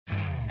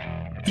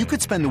You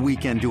could spend the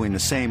weekend doing the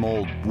same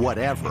old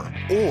whatever,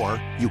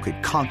 or you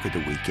could conquer the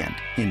weekend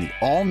in the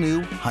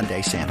all-new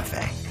Hyundai Santa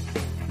Fe.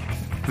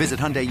 Visit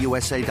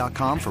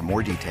HyundaiUSA.com for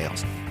more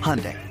details.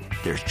 Hyundai,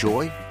 there's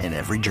joy in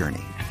every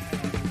journey.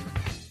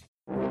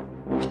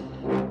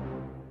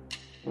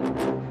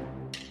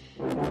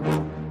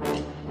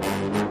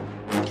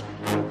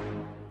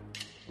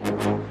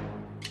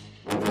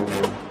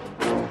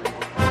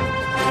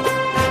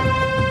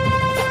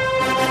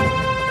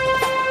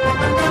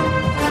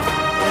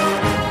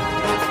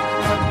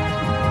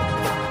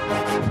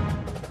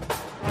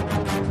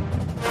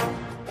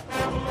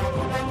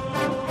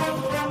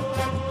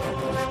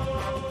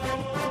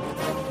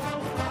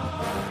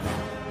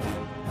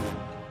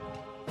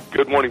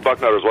 Good morning,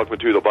 Bucknutters. Welcome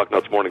to the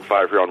Bucknuts Morning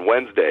Five here on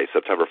Wednesday,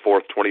 September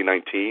 4th,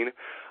 2019.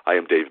 I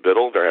am Dave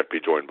Biddle. Very happy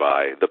to be joined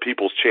by the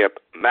People's Champ,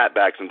 Matt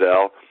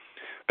Baxendale.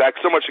 Back,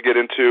 so much to get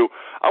into.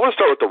 I want to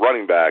start with the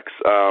running backs.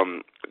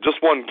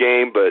 Just one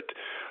game, but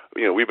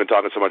we've been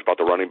talking so much about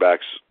the running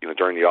backs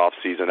during the off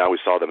season. Now we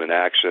saw them in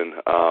action.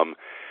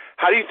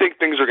 How do you think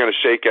things are going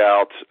to shake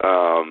out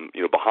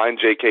behind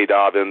J.K.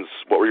 Dobbins?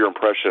 What were your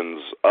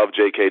impressions of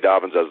J.K.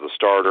 Dobbins as the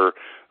starter?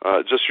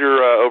 Just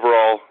your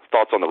overall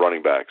thoughts on the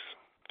running backs.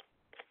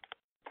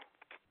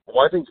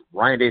 Well, I think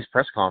Ryan Day's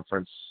press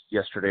conference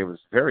yesterday was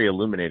very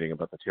illuminating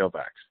about the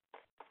tailbacks.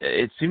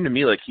 It seemed to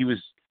me like he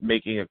was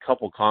making a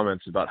couple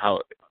comments about how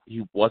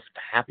he wasn't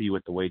happy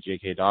with the way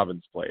J.K.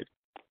 Dobbins played.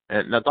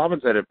 And now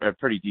Dobbins had a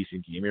pretty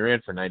decent game. He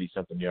ran for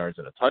 90-something yards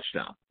and a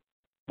touchdown.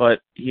 But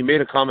he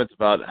made a comment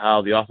about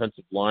how the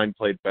offensive line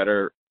played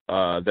better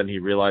than he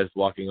realized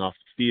walking off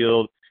the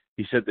field.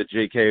 He said that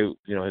J.K.,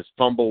 his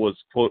fumble was,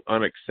 quote,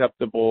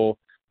 unacceptable.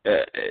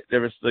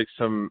 There was like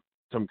some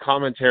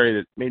commentary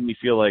that made me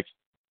feel like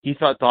he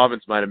thought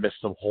Dobbins might have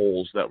missed some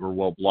holes that were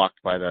well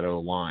blocked by that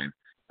O-line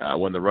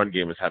when the run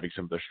game was having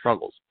some of their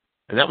struggles.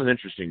 And that was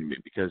interesting to me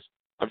because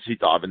obviously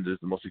Dobbins is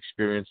the most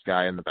experienced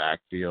guy in the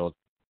backfield,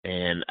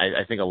 and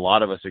I think a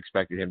lot of us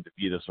expected him to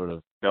be the sort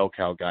of bell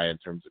cow guy in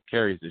terms of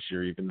carries this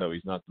year, even though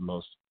he's not the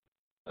most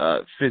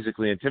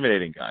physically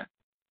intimidating guy.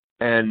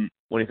 And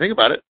when you think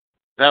about it,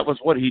 that was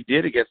what he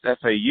did against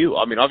FAU.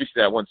 I mean,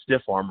 obviously that one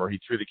stiff arm where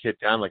he threw the kid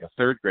down like a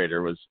third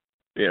grader was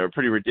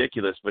pretty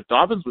ridiculous, but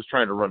Dobbins was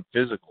trying to run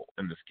physical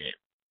in this game.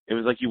 It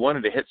was like he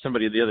wanted to hit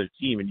somebody of the other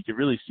team, and you could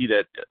really see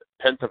that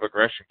pent-up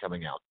aggression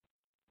coming out.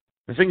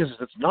 The thing is,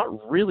 it's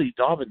not really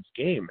Dobbins'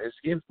 game. His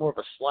game's more of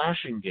a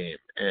slashing game,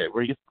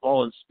 where he gets the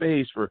ball in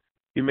space, where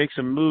he makes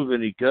a move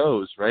and he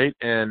goes, right?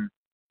 And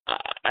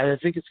I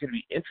think it's going to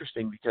be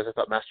interesting because I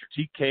thought Master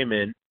Teague came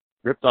in,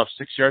 ripped off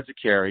 6 yards of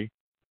carry.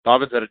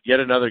 Dobbins had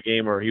yet another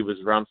game where he was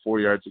around 4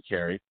 yards of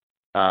carry.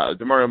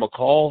 DeMario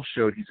McCall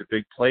showed he's a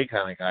big play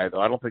kind of guy, though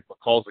I don't think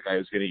McCall's the guy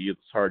who's going to use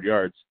hard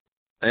yards.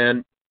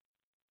 And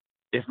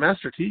if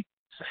Master Teague's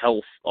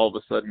health all of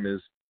a sudden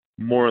is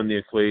more in the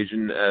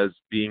equation as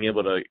being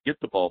able to get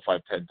the ball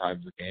 5-10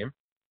 times a game,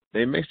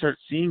 they may start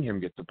seeing him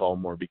get the ball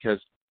more because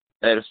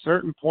at a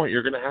certain point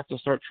you're going to have to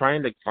start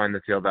trying to find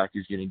the tailback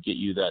who's going to get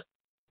you that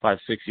 5-6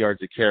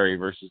 yards of carry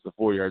versus the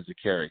 4 yards of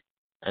carry.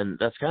 And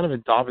that's kind of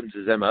in Dobbins'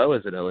 MO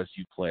as an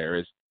OSU player,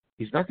 is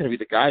he's not going to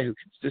be the guy who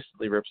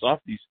consistently rips off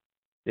these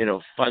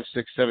 5,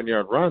 6, 7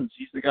 yard runs.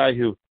 He's the guy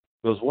who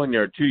goes 1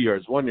 yard, 2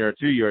 yards, 1 yard,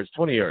 2 yards,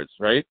 20 yards,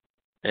 right?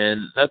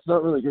 And that's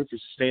not really good for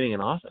sustaining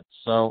an offense.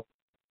 So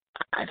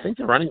I think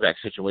the running back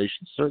situation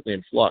is certainly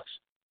in flux.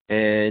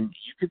 And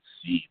you could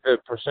see the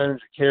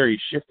percentage of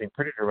carries shifting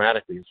pretty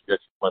dramatically as we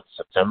get to the month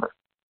of September.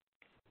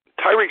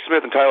 Tyreek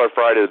Smith and Tyler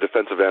Friday, the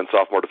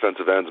sophomore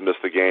defensive ends, missed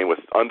the game with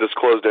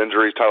undisclosed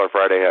injuries. Tyler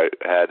Friday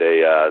had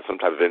some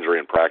type of injury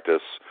in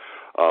practice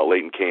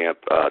late in camp.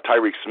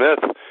 Tyreek Smith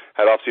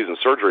had off-season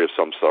surgery of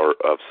some sort.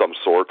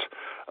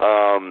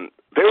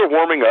 They were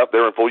warming up. They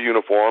were in full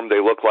uniform.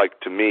 They looked like,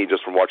 to me,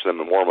 just from watching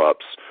them in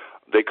warm-ups,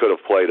 they could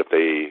have played if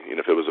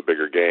it was a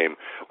bigger game.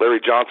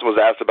 Larry Johnson was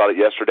asked about it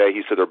yesterday.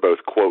 He said they're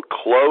both, quote,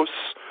 close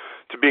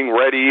to being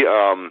ready.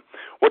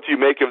 What do you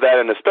make of that,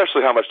 and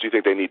especially how much do you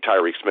think they need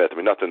Tyreek Smith? I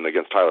mean, nothing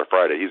against Tyler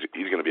Friday.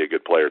 He's going to be a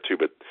good player too,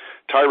 but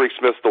Tyreek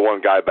Smith's the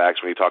one guy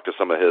backs when you talk to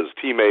some of his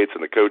teammates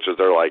and the coaches.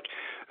 They're like,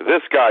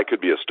 this guy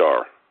could be a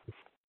star.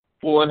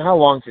 Well, and how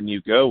long can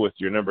you go with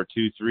your number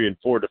 2, 3, and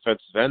 4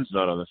 defensive ends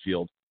not on the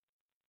field?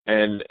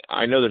 And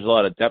I know there's a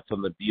lot of depth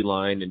on the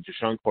D-line, and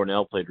Deshaun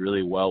Cornell played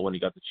really well when he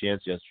got the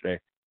chance yesterday.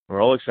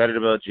 We're all excited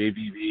about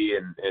JVV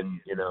and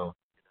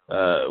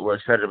we're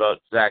excited about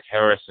Zach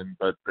Harrison,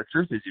 but the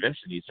truth is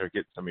eventually you start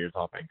getting some of your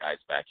top-end guys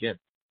back in.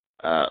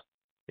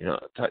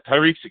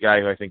 Tyreek's a guy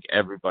who I think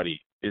everybody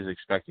is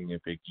expecting a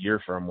big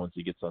year from once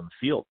he gets on the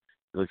field.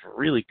 He looked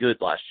really good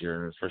last year,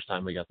 and it was the first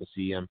time we got to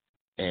see him.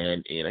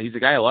 And, he's a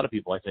guy a lot of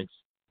people, I think,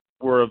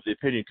 were of the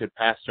opinion could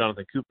pass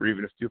Jonathan Cooper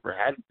even if Cooper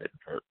hadn't been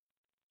hurt.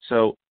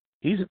 So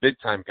he's a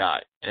big-time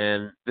guy.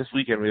 And this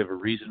weekend we have a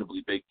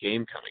reasonably big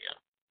game coming up.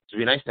 So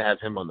it'd be nice to have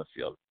him on the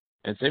field.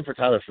 And same for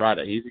Tyler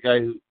Friday. He's a guy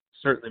who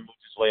certainly moved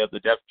his way up the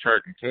depth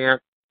chart in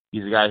camp.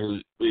 He's a guy who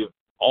we've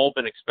all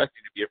been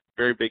expecting to be a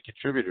very big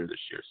contributor this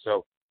year.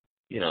 So,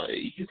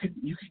 you could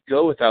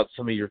go without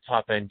some of your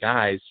top-end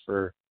guys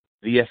for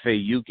the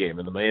FAU game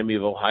and the Miami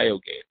of Ohio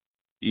game.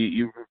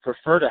 You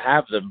prefer to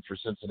have them for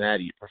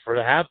Cincinnati. You prefer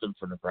to have them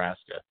for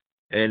Nebraska.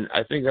 And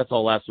I think that's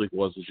all last week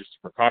was just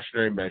a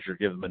precautionary measure,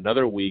 give them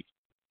another week,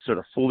 sort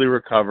of fully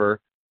recover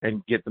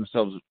and get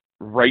themselves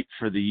right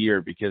for the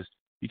year, because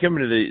you come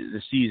into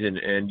the season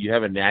and you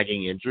have a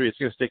nagging injury, it's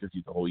going to stick with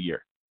you the whole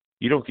year.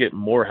 You don't get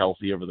more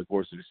healthy over the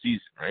course of the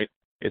season, right?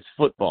 It's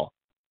football.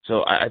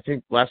 So I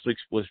think last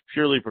week's was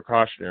purely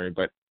precautionary,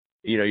 but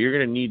you're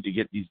going to need to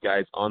get these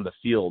guys on the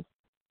field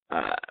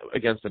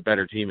against a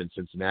better team in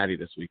Cincinnati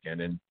this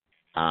weekend. And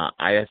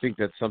I think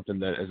that's something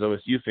that, as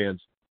OSU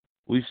fans,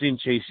 we've seen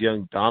Chase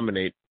Young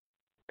dominate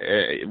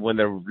when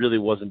there really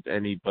wasn't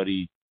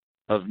anybody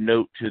of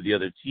note to the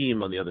other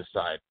team on the other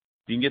side.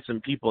 You can get some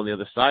people on the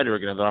other side who are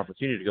going to have the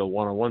opportunity to go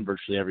one-on-one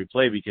virtually every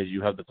play because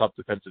you have the top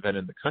defensive end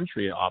in the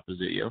country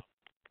opposite you.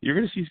 You're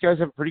going to see these guys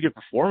have a pretty good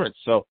performance.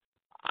 So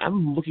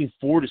I'm looking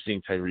forward to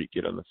seeing Tyreek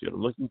get on the field.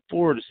 I'm looking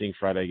forward to seeing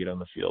Friday get on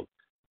the field.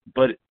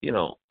 But, in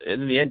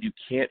the end, you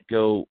can't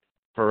go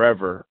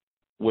forever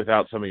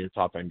without some of your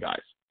top-end guys.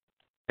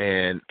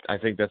 And I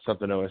think that's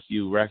something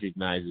OSU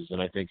recognizes,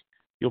 and I think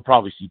you'll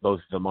probably see both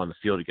of them on the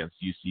field against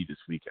UC this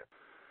weekend.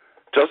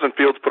 Justin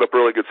Fields put up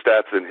really good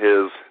stats in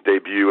his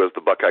debut as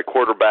the Buckeye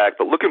quarterback,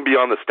 but looking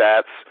beyond the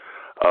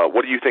stats,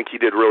 what do you think he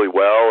did really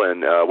well,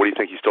 and what do you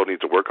think he still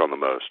needs to work on the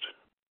most?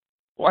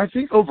 Well, I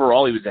think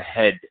overall he was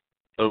ahead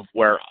of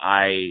where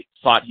I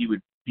thought he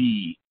would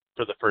be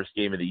for the first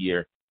game of the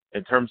year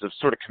in terms of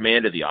sort of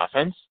command of the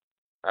offense,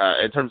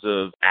 in terms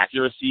of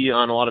accuracy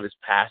on a lot of his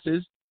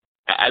passes.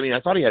 I mean, I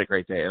thought he had a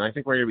great day, and I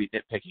think we're going to be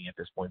nitpicking at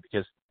this point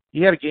because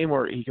he had a game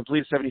where he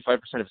completed 75%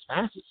 of his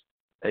passes.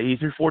 He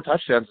threw 4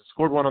 touchdowns and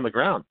scored 1 on the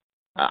ground.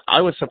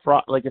 I was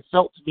surprised. Like, it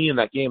felt to me in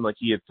that game like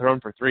he had thrown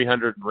for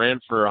 300 and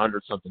ran for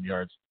 100-something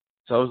yards.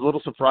 So I was a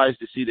little surprised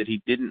to see that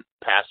he didn't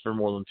pass for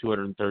more than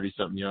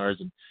 230-something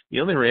yards, and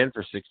he only ran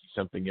for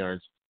 60-something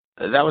yards.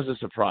 That was a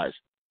surprise.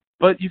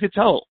 But you could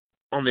tell,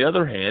 on the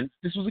other hand,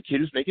 this was a kid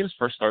who's making his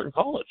first start in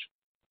college.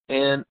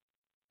 And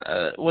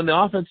when the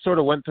offense sort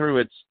of went through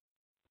its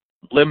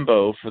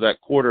limbo for that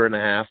quarter and a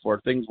half where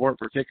things weren't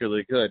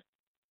particularly good,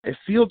 if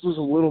Fields was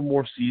a little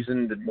more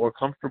seasoned and more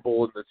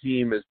comfortable in the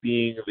team as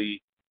being the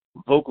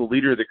vocal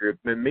leader of the group,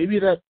 then maybe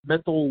that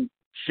mental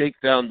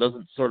shakedown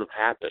doesn't sort of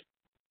happen.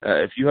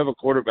 If you have a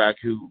quarterback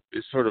who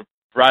is sort of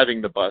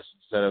driving the bus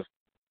instead of,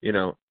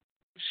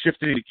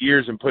 shifting the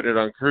gears and putting it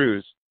on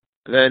cruise,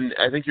 then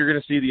I think you're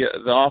going to see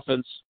the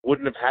offense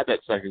wouldn't have had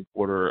that second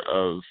quarter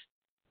of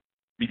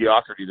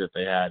mediocrity that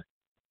they had.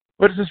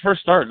 But it's his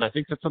first start, and I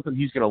think that's something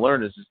he's going to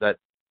learn is that,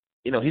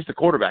 he's the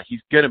quarterback. He's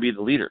going to be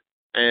the leader.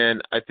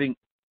 And I think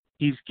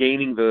he's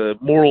gaining the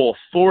moral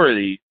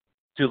authority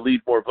to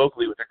lead more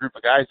vocally with a group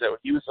of guys that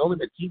he was only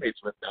been teammates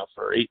with now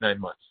for 8-9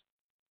 months.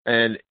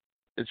 And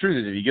the truth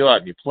is, if you go out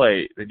and you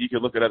play, then you can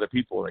look at other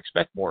people and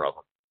expect more of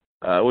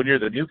them. When you're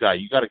the new guy,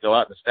 you got to go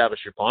out and establish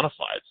your bona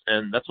fides,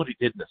 and that's what he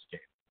did in this game.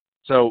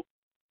 So,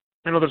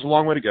 there's a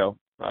long way to go.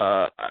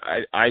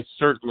 I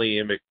certainly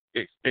am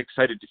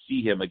excited to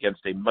see him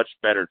against a much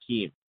better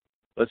team.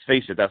 Let's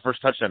face it, that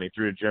first touchdown he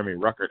threw to Jeremy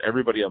Ruckert,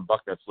 everybody on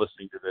Bucknuts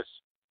listening to this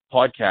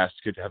podcast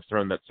could have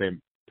thrown that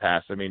same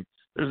pass. I mean,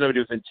 there's nobody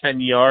within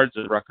 10 yards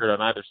of Ruckert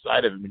on either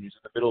side of him, and he's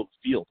in the middle of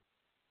the field.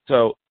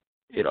 So,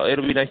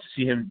 it'll be nice to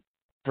see him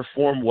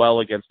perform well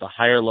against a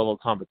higher level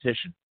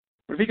competition.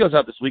 But if he goes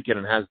out this weekend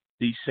and has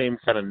the same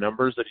kind of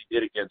numbers that he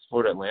did against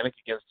Florida Atlantic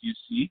against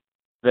UC,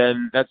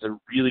 then that's a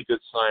really good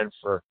sign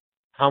for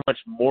how much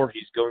more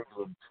he's going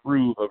to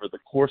improve over the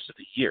course of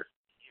the year.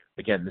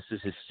 Again, this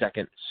is his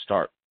second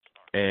start,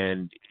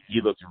 and he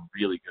looked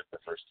really good the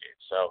first game.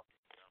 So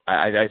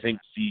I think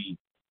the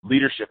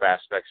leadership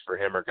aspects for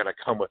him are going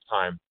to come with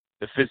time.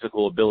 The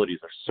physical abilities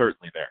are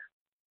certainly there.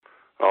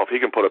 Well, if he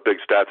can put up big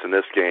stats in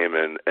this game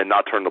and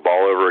not turn the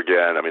ball over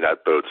again, I mean,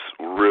 that bodes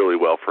really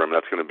well for him.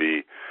 That's going to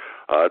be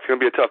it's going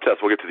to be a tough test.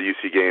 We'll get to the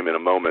UC game in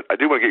a moment. I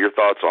do want to get your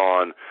thoughts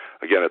on,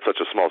 again, it's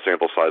such a small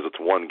sample size. It's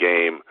one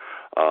game.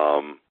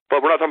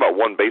 But we're not talking about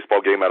one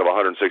baseball game out of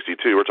 162.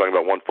 We're talking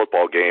about one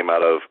football game out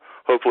of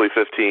hopefully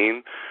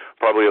 15,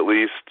 probably at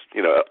least,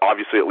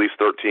 obviously at least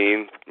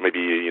 13,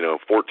 maybe,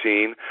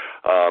 14.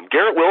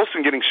 Garrett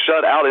Wilson getting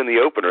shut out in the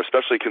opener,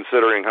 especially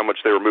considering how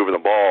much they were moving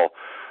the ball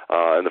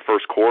in the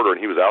first quarter, and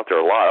he was out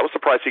there a lot. I was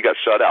surprised he got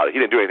shut out. He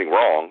didn't do anything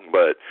wrong,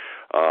 but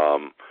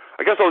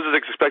I guess I was just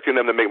expecting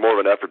them to make more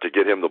of an effort to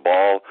get him the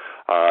ball.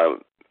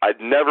 I'd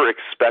never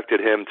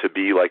expected him to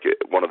be like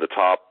one of the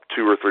top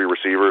 2 or 3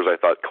 receivers. I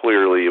thought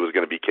clearly it was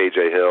going to be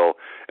KJ Hill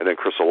and then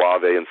Chris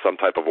Olave in some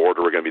type of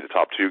order were going to be the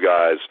top 2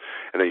 guys,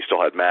 and then you still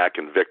had Mack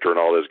and Victor and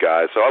all those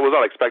guys. So I was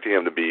not expecting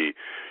him to be,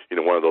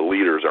 one of the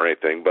leaders or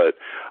anything.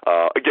 But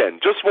again,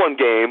 just one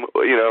game,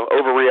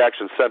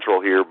 overreaction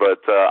central here.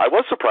 But I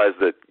was surprised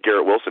that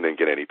Garrett Wilson didn't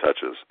get any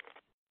touches.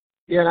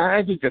 Yeah, and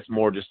I think that's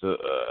more just a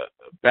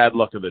bad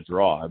luck of the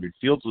draw. I mean,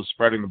 Fields was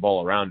spreading the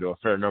ball around to a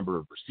fair number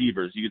of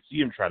receivers. You could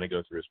see him trying to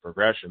go through his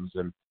progressions,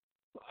 and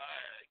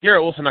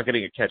Garrett Wilson not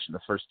getting a catch in the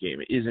first game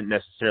isn't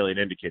necessarily an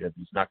indicator that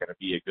he's not going to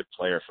be a good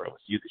player for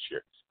OSU this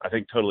year. I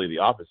think totally the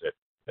opposite,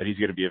 that he's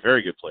going to be a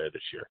very good player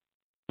this year.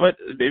 But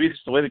maybe it's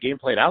the way the game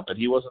played out that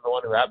he wasn't the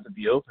one who happened to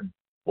be open.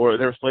 Or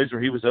there was plays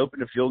where he was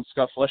open and Fields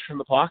got flushed from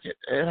the pocket.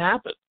 It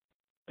happened.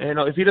 And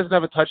if he doesn't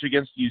have a touch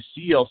against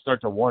UC, I'll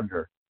start to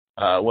wonder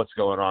what's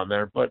going on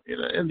there. But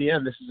in the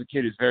end, this is a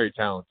kid who's very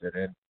talented.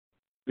 And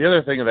the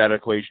other thing of that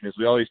equation is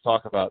we always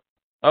talk about,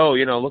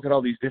 look at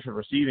all these different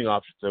receiving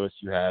options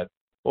OSU had.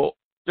 Well,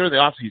 during the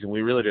offseason,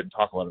 we really didn't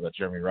talk a lot about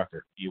Jeremy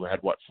Ruckert. He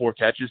had, 4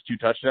 catches, 2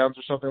 touchdowns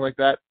or something like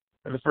that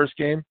in the first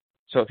game?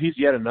 So if he's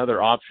yet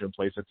another option in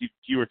place, that's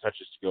fewer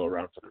touches to go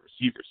around for the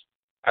receivers.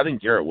 I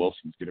think Garrett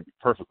Wilson's going to be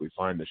perfectly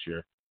fine this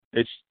year.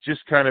 It's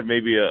just kind of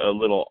maybe a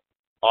little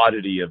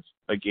oddity of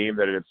a game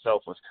that in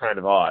itself was kind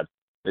of odd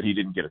that he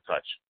didn't get a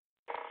touch.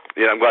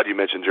 Yeah, I'm glad you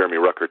mentioned Jeremy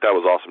Ruckert. That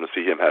was awesome to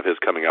see him have his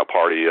coming out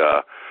party.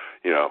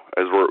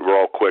 As we're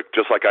all quick,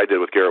 just like I did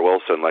with Garrett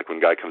Wilson. Like when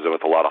a guy comes in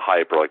with a lot of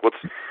hype, we're like,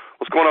 what's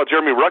going on with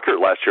Jeremy Ruckert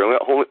last year?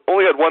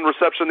 Only had 1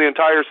 reception the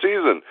entire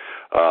season,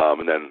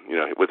 and then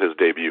with his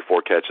debut,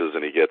 4 catches,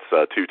 and he gets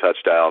 2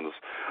 touchdowns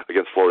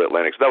against Florida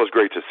Atlantic. So that was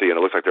great to see, and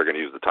it looks like they're going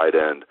to use the tight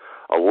end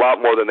a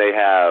lot more than they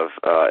have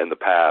in the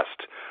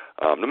past.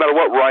 No matter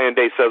what Ryan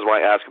Day says when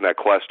I ask him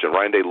that question,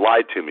 Ryan Day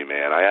lied to me,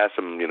 man. I asked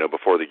him,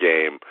 before the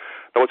game,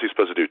 what's he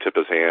supposed to do, tip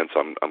his hand?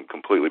 So I'm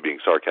completely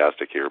being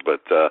sarcastic here.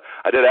 But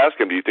I did ask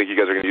him, do you think you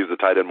guys are going to use the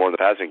tight end more in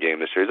the passing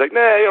game this year? He's like,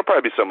 nah, it'll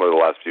probably be similar to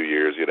the last few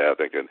years,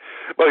 thinking.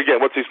 But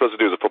again, what's he supposed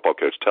to do as a football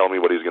coach? Tell me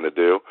what he's going to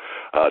do,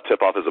 tip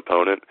off his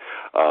opponent.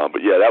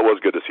 But yeah, that was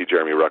good to see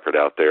Jeremy Ruckert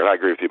out there. And I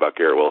agree with you about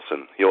Garrett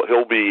Wilson. He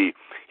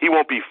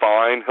won't be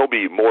fine. He'll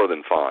be more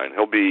than fine.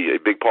 He'll be a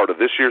big part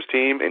of this year's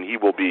team, and he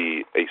will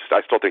be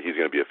I still think he's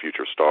going to be a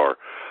future star.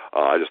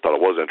 I just thought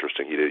it was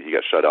interesting. He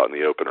got shut out in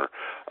the opener.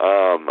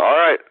 All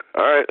right.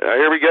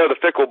 Here we go. The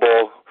Fickle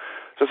Bowl.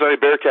 Cincinnati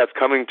Bearcats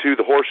coming to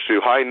the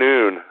Horseshoe, high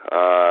noon.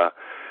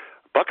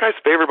 Buckeyes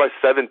favored by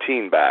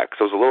 17 back.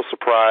 So I was a little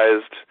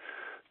surprised.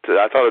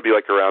 I thought it would be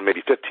like around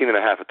maybe 15.5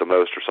 at the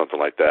most or something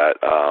like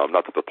that.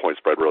 Not that the point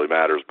spread really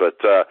matters, but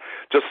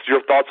just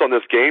your thoughts on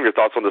this game, your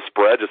thoughts on the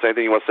spread, just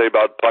anything you want to say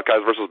about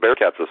Buckeyes versus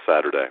Bearcats this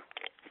Saturday.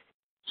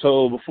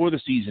 So before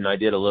the season, I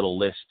did a little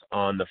list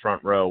on the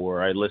front row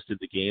where I listed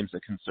the games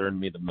that concerned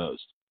me the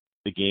most,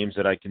 the games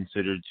that I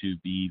considered to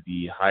be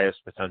the highest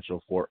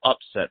potential for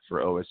upset for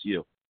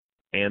OSU.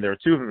 And there are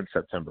 2 of them in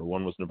September.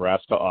 One was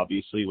Nebraska,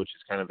 obviously, which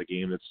is kind of the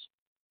game that's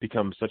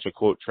become such a,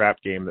 quote, trap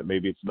game that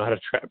maybe it's not a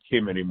trap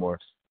game anymore.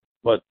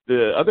 But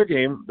the other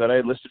game that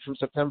I listed from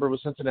September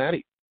was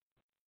Cincinnati.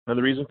 And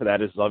the reason for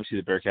that is obviously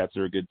the Bearcats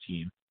are a good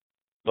team,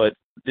 but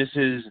this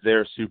is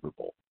their Super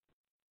Bowl.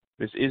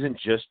 This isn't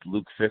just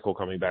Luke Fickell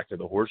coming back to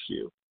the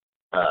Horseshoe.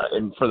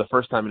 And for the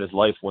first time in his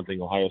life,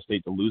 wanting Ohio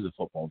State to lose a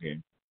football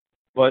game.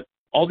 But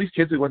all these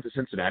kids who went to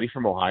Cincinnati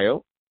from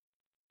Ohio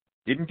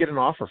didn't get an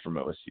offer from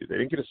OSU. They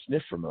didn't get a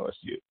sniff from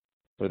OSU.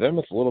 For them,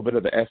 it's a little bit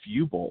of the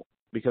FU Bowl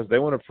because they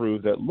want to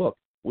prove that, look,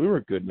 we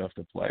were good enough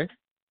to play.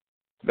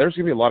 There's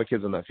going to be a lot of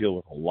kids on that field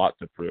with a lot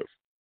to prove.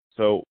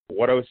 So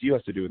what OSU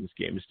has to do in this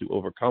game is to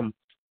overcome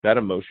that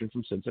emotion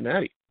from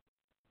Cincinnati.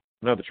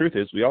 Now, the truth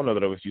is, we all know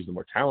that OSU is the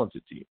more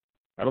talented team.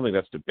 I don't think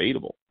that's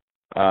debatable.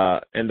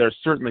 And there's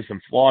certainly some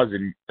flaws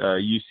in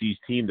UC's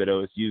team that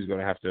OSU is going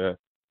to have to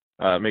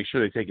make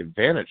sure they take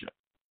advantage of.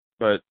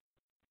 But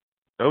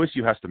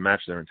OSU has to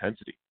match their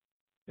intensity.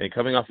 And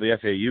coming off the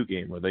FAU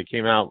game where they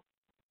came out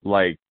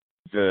like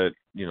the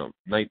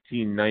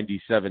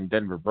 1997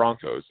 Denver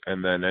Broncos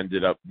and then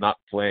ended up not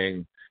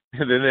playing,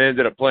 and then they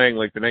ended up playing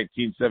like the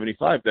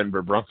 1975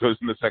 Denver Broncos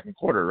in the second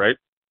quarter, right?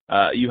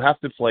 You have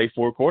to play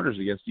 4 quarters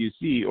against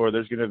UC or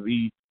there's going to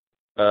be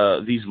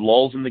these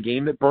lulls in the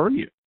game that burn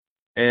you.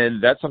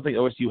 And that's something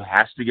OSU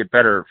has to get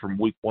better from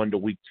week 1 to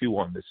week 2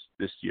 on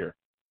this year.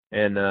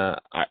 And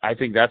I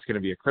think that's going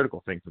to be a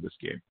critical thing for this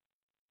game.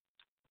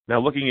 Now,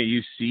 looking at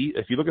UC,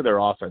 if you look at their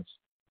offense,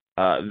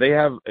 they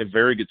have a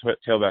very good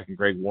tailback in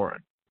Greg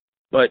Warren.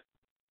 But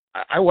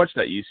I watched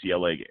that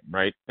UCLA game,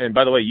 right? And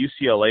by the way,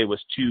 UCLA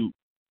was 2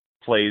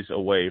 plays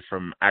away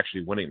from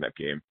actually winning that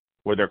game,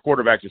 where their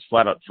quarterback just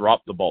flat out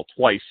dropped the ball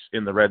twice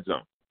in the red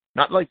zone.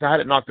 Not like they had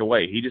it knocked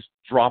away. He just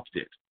dropped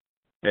it.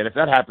 And if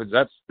that happens,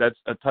 that's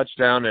a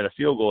touchdown and a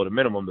field goal at a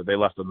minimum that they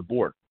left on the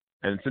board.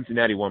 And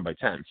Cincinnati won by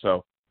 10.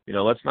 So,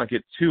 let's not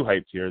get too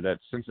hyped here that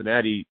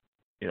Cincinnati,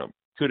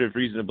 could have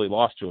reasonably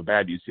lost to a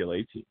bad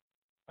UCLA team.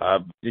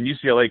 And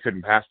UCLA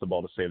couldn't pass the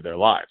ball to save their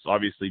lives.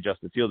 Obviously,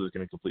 Justin Fields is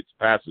going to complete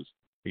some passes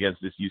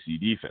against this UC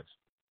defense.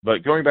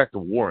 But going back to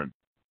Warren,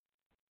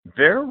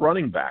 their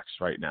running backs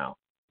right now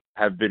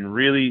have been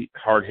really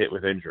hard hit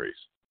with injuries.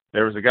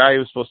 There was a guy who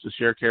was supposed to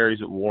share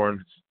carries at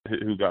Warren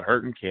who got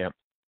hurt in camp.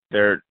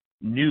 Their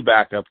new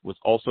backup was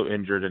also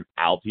injured and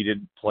out. He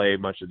didn't play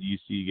much of the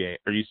UC game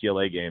or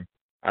UCLA game.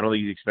 I don't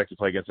think he's expected to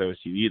play against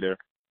OSU either.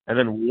 And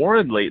then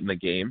Warren late in the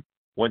game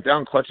went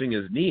down clutching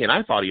his knee, and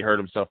I thought he hurt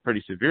himself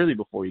pretty severely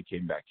before he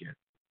came back in.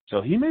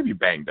 So he may be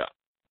banged up.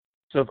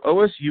 So if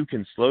OSU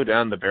can slow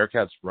down the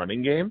Bearcats'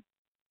 running game,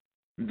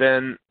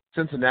 then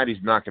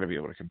Cincinnati's not going to be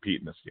able to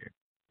compete in this game.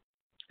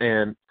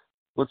 And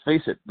let's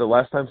face it, the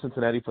last time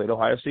Cincinnati played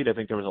Ohio State, I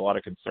think there was a lot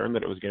of concern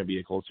that it was going to be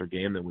a closer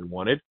game than we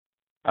wanted.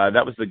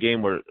 That was the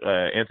game where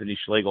Anthony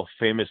Schlegel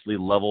famously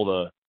leveled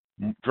a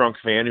drunk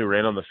fan who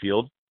ran on the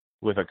field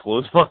with a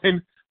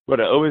clothesline, but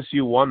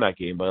OSU won that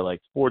game by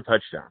like 4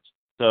 touchdowns.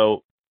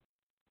 So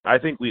I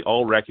think we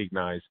all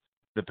recognize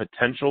the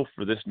potential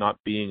for this not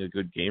being a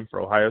good game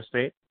for Ohio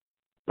State.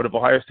 But if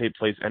Ohio State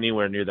plays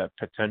anywhere near that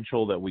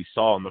potential that we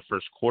saw in the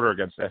first quarter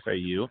against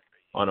FAU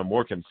on a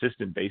more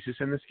consistent basis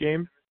in this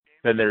game,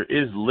 then there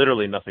is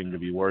literally nothing to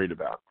be worried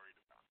about.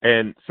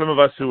 And some of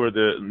us who are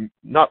the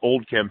not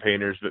old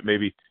campaigners, but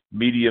maybe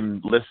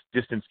medium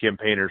distance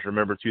campaigners,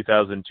 remember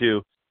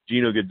 2002,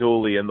 Gino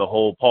Guidugli and the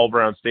whole Paul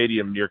Brown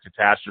Stadium near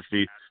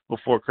catastrophe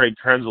before Craig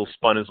Krenzel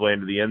spun his way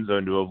into the end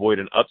zone to avoid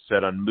an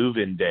upset on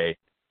move-in day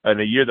in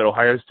a year that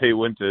Ohio State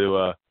went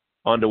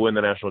on to win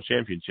the national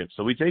championship.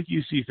 So we take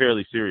UC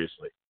fairly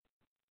seriously.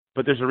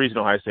 But there's a reason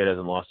Ohio State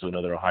hasn't lost to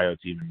another Ohio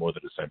team in more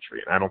than a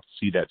century, and I don't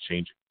see that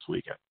changing this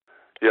weekend.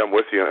 Yeah, I'm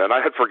with you. And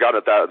I had forgotten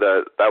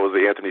that was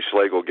the Anthony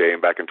Schlegel game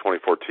back in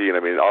 2014.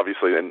 I mean,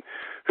 obviously, and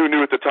who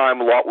knew at the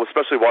time,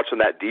 especially watching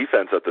that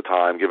defense at the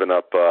time, giving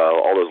up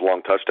all those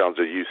long touchdowns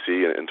at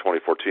UC in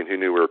 2014, who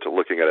knew we were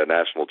looking at a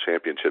national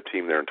championship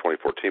team there in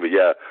 2014. But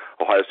yeah,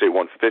 Ohio State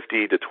won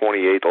 50-28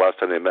 the last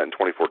time they met in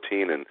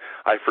 2014, and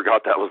I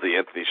forgot that was the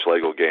Anthony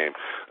Schlegel game.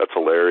 That's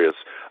hilarious.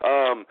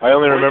 I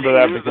only remember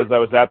that because I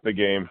was at the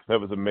game.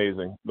 That was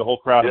amazing. The whole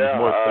crowd was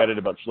more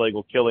excited about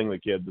Schlegel killing the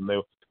kid than they.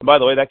 And by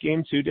the way, that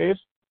game too, Dave,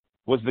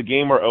 was the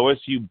game where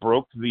OSU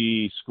broke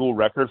the school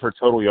record for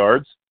total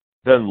yards,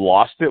 then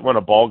lost it when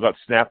a ball got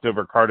snapped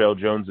over Cardale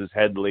Jones's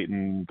head late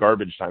in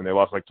garbage time. They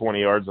lost like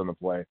 20 yards on the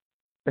play.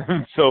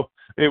 And so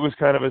it was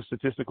kind of a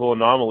statistical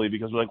anomaly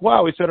because we're like,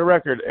 wow, we set a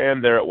record,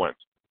 and there it went.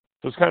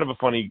 So it was kind of a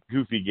funny,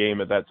 goofy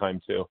game at that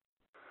time too.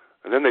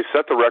 And then they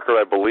set the record,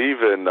 I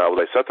believe,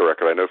 they set the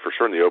record, I know for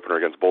sure, in the opener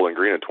against Bowling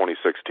Green in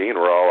 2016.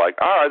 We're all like,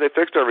 all right, they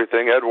fixed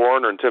everything. Ed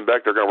Warner and Tim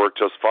Beck, they're going to work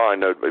just fine.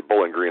 No,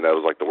 Bowling Green, that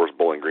was like the worst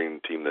Bowling Green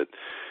team that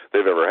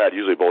they've ever had.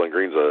 Usually Bowling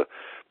Green's a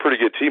pretty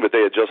good team, but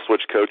they had just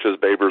switched coaches.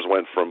 Babers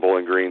went from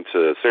Bowling Green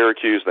to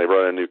Syracuse, and they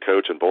brought in a new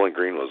coach, and Bowling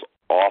Green was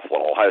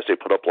awful. Ohio State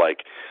put up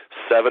like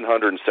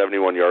 771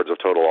 yards of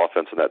total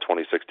offense in that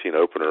 2016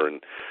 opener and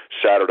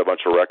shattered a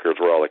bunch of records.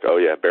 We're all like, oh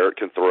yeah, Barrett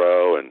can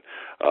throw. And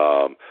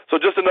so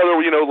just another,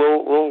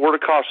 little word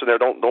of caution there.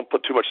 Don't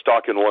put too much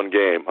stock in one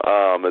game.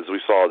 As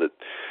we saw that,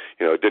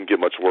 it didn't get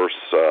much worse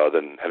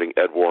than having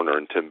Ed Warner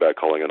and Tim Beck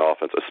calling an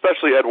offense,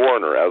 especially Ed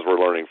Warner, as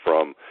we're learning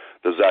from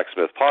the Zach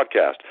Smith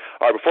podcast.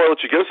 All right, before I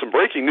let you go, some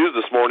breaking news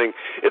this morning.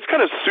 It's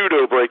kind of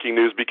pseudo-breaking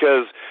news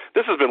because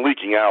this has been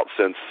leaking out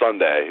since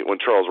Sunday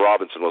when Charles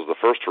Robinson was the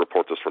first to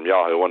report this from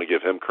Yahoo. I want to give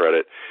him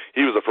credit.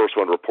 He was the first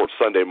one to report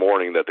Sunday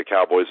morning that the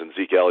Cowboys and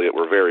Zeke Elliott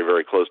were very,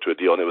 very close to a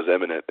deal, and it was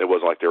imminent. It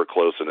wasn't like they were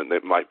close and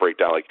it might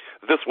break down. Like,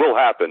 this will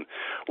happen.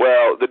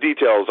 Well, the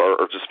details are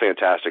just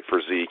fantastic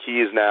for Zeke.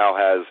 He's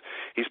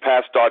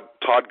passed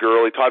Todd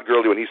Gurley. Todd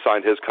Gurley, when he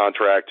signed his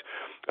contract,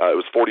 it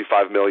was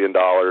 $45 million.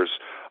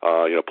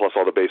 Plus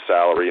all the base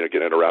salary,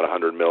 getting it around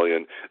 $100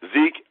 million.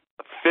 Zeke,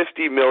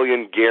 $50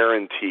 million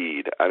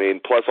guaranteed. I mean,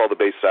 plus all the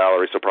base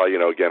salary, so probably,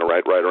 again,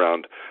 right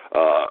around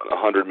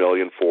 $100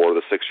 million for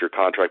the 6-year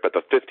contract. But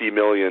the $50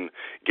 million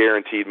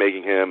guaranteed,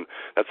 making him,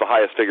 that's the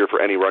highest figure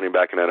for any running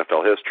back in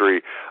NFL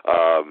history.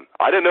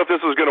 I didn't know if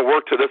this was going to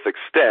work to this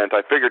extent.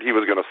 I figured he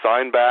was going to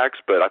sign backs,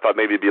 but I thought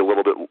maybe it'd be a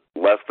little bit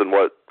less than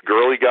what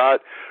Gurley got.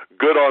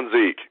 Good on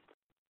Zeke.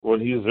 Well,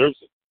 he deserves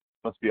it.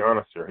 Let's be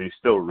honest here. He's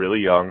still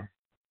really young.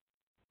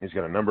 He's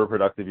got a number of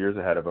productive years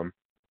ahead of him.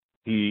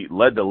 He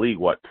led the league,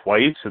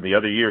 twice? And the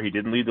other year he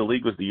didn't lead the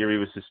league was the year he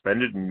was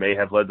suspended and may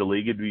have led the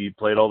league if he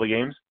played all the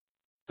games.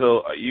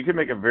 So you can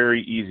make a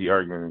very easy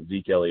argument that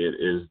Zeke Elliott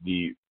is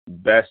the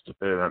best.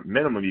 At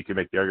minimum, you can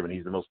make the argument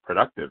he's the most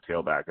productive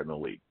tailback in the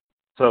league.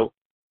 So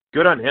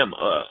good on him.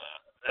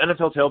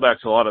 NFL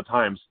tailbacks a lot of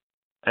times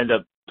end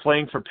up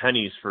playing for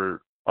pennies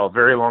for a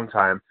very long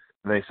time.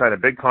 And they sign a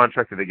big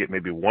contract and they get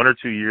maybe 1 or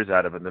 2 years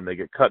out of it, and then they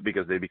get cut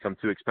because they become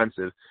too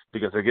expensive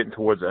because they're getting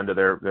towards the end of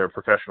their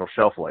professional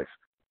shelf life.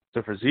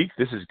 So for Zeke,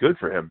 this is good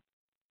for him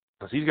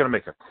because he's going to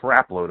make a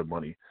crap load of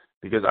money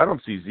because I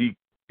don't see Zeke,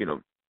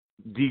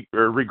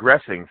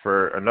 regressing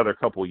for another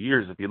couple of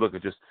years if you look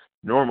at just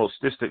normal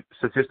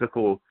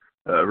statistical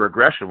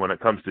regression when it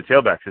comes to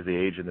tailbacks as they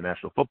age in the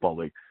National Football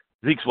League.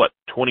 Zeke's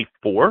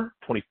 24,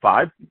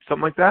 25,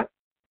 something like that?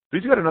 So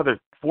he's got another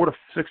 4 to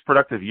 6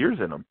 productive years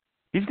in him.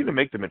 He's going to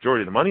make the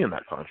majority of the money in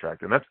that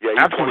contract, and that's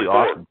absolutely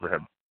awesome for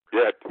him.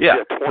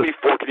 Yeah,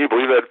 24. Can you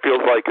believe that? It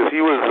feels like, because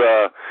he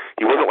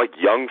wasn't like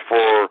young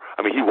for.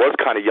 I mean, he was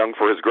kind of young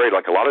for his grade.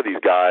 Like a lot of these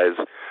guys,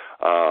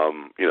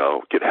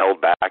 get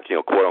held back,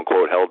 quote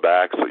unquote held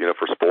back. So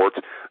for sports,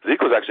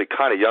 Zeke was actually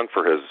kind of young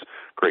for his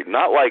grade.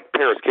 Not like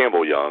Paris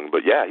Campbell young,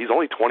 but yeah, he's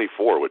only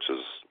 24, which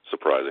is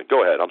surprising.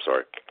 Go ahead. I'm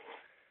sorry.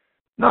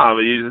 No,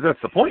 that's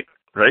the point,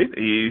 right?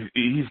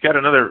 He's got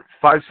another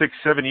 5, 6,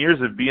 7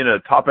 years of being a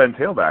top end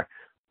tailback.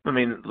 I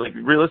mean, like,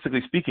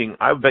 realistically speaking,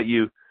 I bet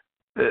you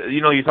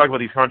talk about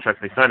these contracts,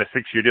 they sign a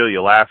 6-year deal,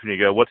 you laugh and you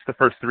go, what's the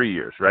first 3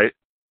 years, right?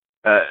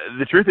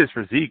 The truth is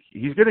for Zeke,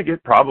 he's going to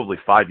get probably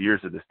 5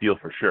 years of this deal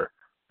for sure.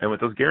 And with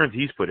those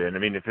guarantees put in, I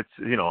mean, if it's,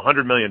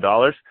 $100 million,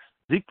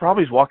 Zeke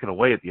probably is walking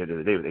away at the end of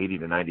the day with $80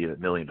 to $90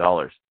 million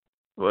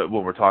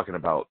when we're talking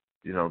about,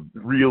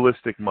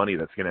 realistic money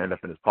that's going to end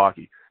up in his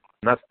pocket.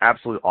 And that's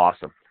absolutely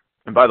awesome.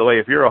 And by the way,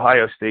 if you're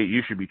Ohio State,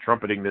 you should be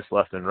trumpeting this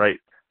left and right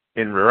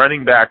in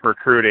running back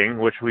recruiting,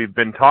 which we've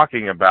been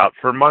talking about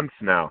for months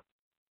now.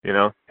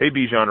 Hey,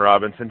 Bijan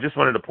Robinson, just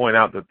wanted to point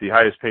out that the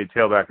highest paid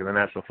tailback in the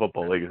National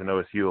Football League is an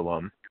OSU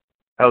alum.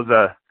 How's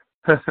that?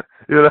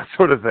 That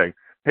sort of thing.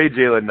 Hey,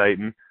 Jalen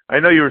Knighton, I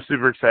know you were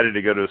super excited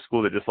to go to a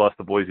school that just lost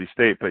to Boise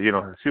State, but,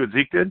 see what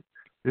Zeke did?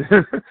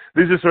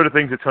 These are sort of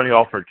things that Tony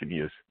Alford can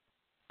use.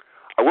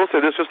 I will say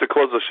this just to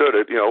close the show.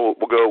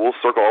 We'll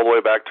circle all the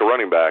way back to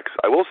running backs.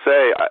 I will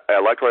say I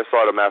liked what I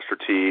saw to Master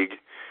Teague,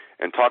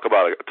 and talk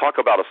about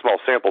a small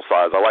sample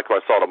size. I like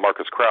what I saw to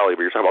Marcus Crowley,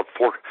 but you're talking about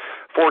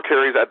four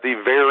carries at the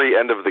very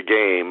end of the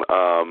game.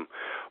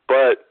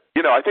 But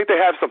I think they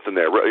have something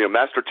there.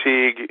 Master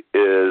Teague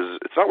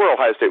it's not where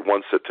Ohio State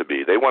wants it to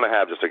be. They want to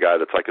have just a guy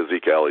that's like a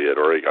Zeke Elliott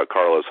or a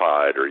Carlos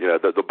Hyde, or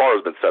the bar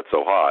has been set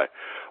so high.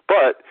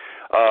 But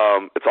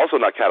it's also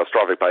not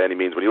catastrophic by any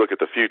means when you look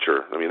at the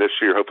future. I mean, this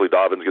year, hopefully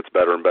Dobbins gets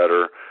better and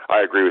better. I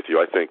agree with you.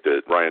 I think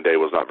that Ryan Day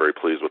was not very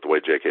pleased with the way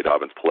J.K.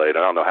 Dobbins played.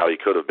 I don't know how he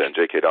could have been.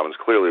 J.K. Dobbins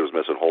clearly was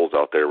missing holes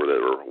out there where they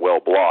were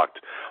well blocked.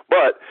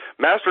 But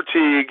Master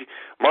Teague,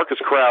 Marcus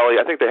Crowley,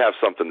 I think they have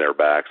something in their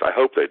backs. I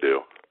hope they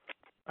do.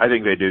 I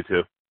think they do,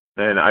 too.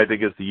 And I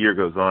think as the year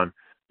goes on,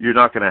 you're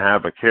not going to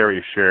have a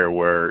carry share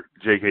where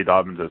J.K.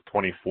 Dobbins has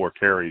 24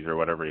 carries or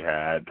whatever he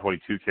had,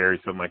 22 carries,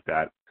 something like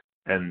that.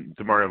 And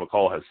Demario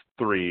McCall has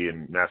 3,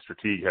 and Master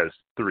Teague has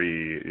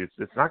 3.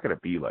 It's not going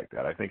to be like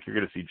that. I think you're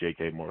going to see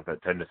J.K. more with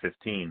that 10 to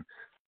 15.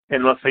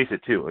 And let's face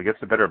it, too,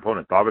 against a better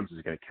opponent, Dobbins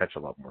is going to catch a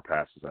lot more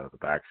passes out of the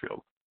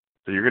backfield.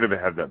 So you're going to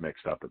have that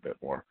mixed up a bit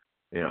more.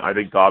 I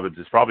think Dobbins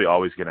is probably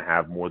always going to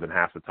have more than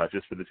half the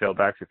touches for the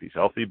tailbacks if he's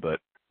healthy, but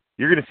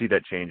you're going to see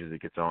that change as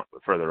it gets on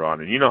further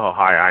on. And you know how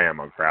high I am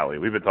on Crowley.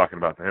 We've been talking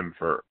about him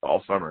for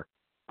all summer.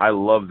 I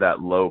love that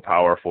low,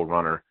 powerful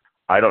runner.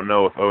 I don't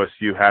know if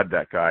OSU had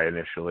that guy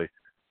initially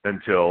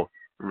until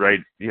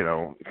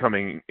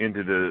coming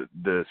into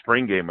the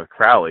spring game with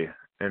Crowley.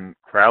 And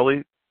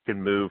Crowley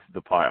can move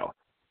the pile.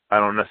 I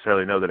don't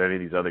necessarily know that any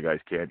of these other guys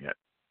can yet.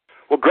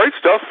 Well, great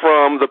stuff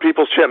from the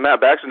People's Champ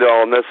Matt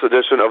Baxendale on this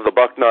edition of the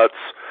Bucknuts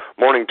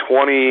Morning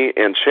 20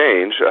 and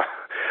change.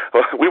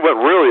 We went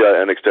really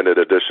an extended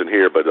edition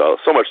here, but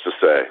so much to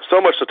say, so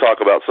much to talk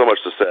about, so much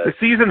to say. The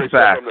season's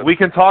back. We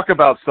can talk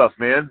about stuff,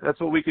 man. That's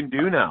what we can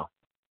do now.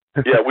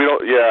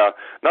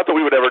 Not that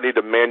we would ever need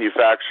to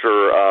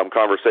manufacture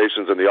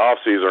conversations in the off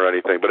season or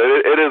anything, but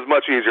it is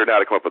much easier now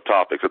to come up with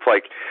topics. It's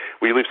like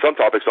we leave some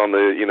topics on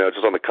the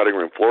just on the cutting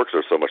room floor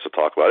because there's so much to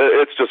talk about.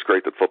 It's just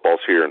great that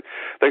football's here. And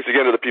thanks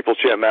again to the People's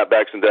Champ Matt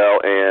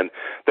Baxendale, and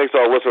thanks to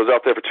all the listeners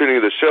out there for tuning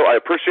into the show. I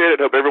appreciate it.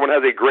 Hope everyone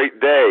has a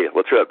great day.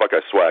 Let's hear that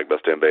Buckeye swag,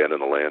 best damn band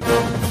in the land.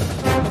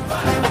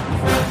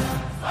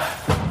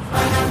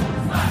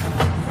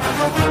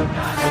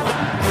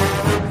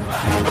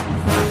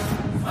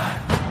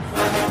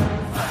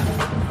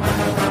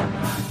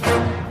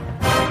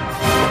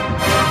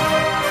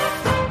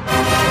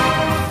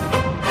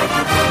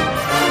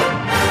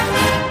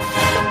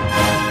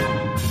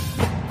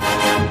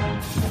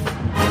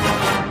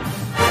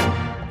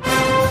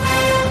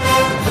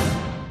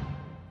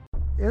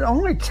 It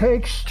only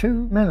takes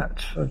 2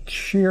 minutes of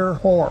sheer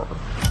horror.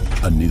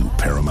 A new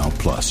Paramount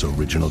Plus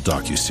original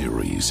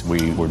docuseries.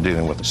 We were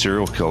dealing with a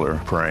serial killer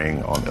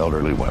preying on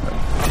elderly women.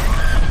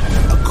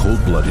 A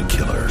cold-blooded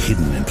killer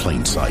hidden in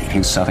plain sight.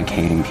 He's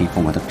suffocating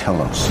people with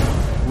pillows.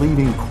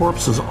 Leaving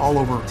corpses all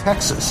over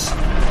Texas.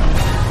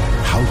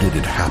 How did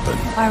it happen?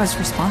 I was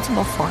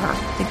responsible for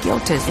her. The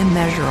guilt is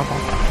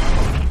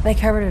immeasurable. They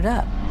covered it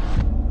up.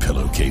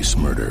 Pillowcase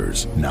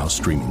Murders, now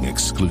streaming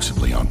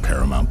exclusively on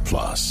Paramount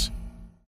Plus.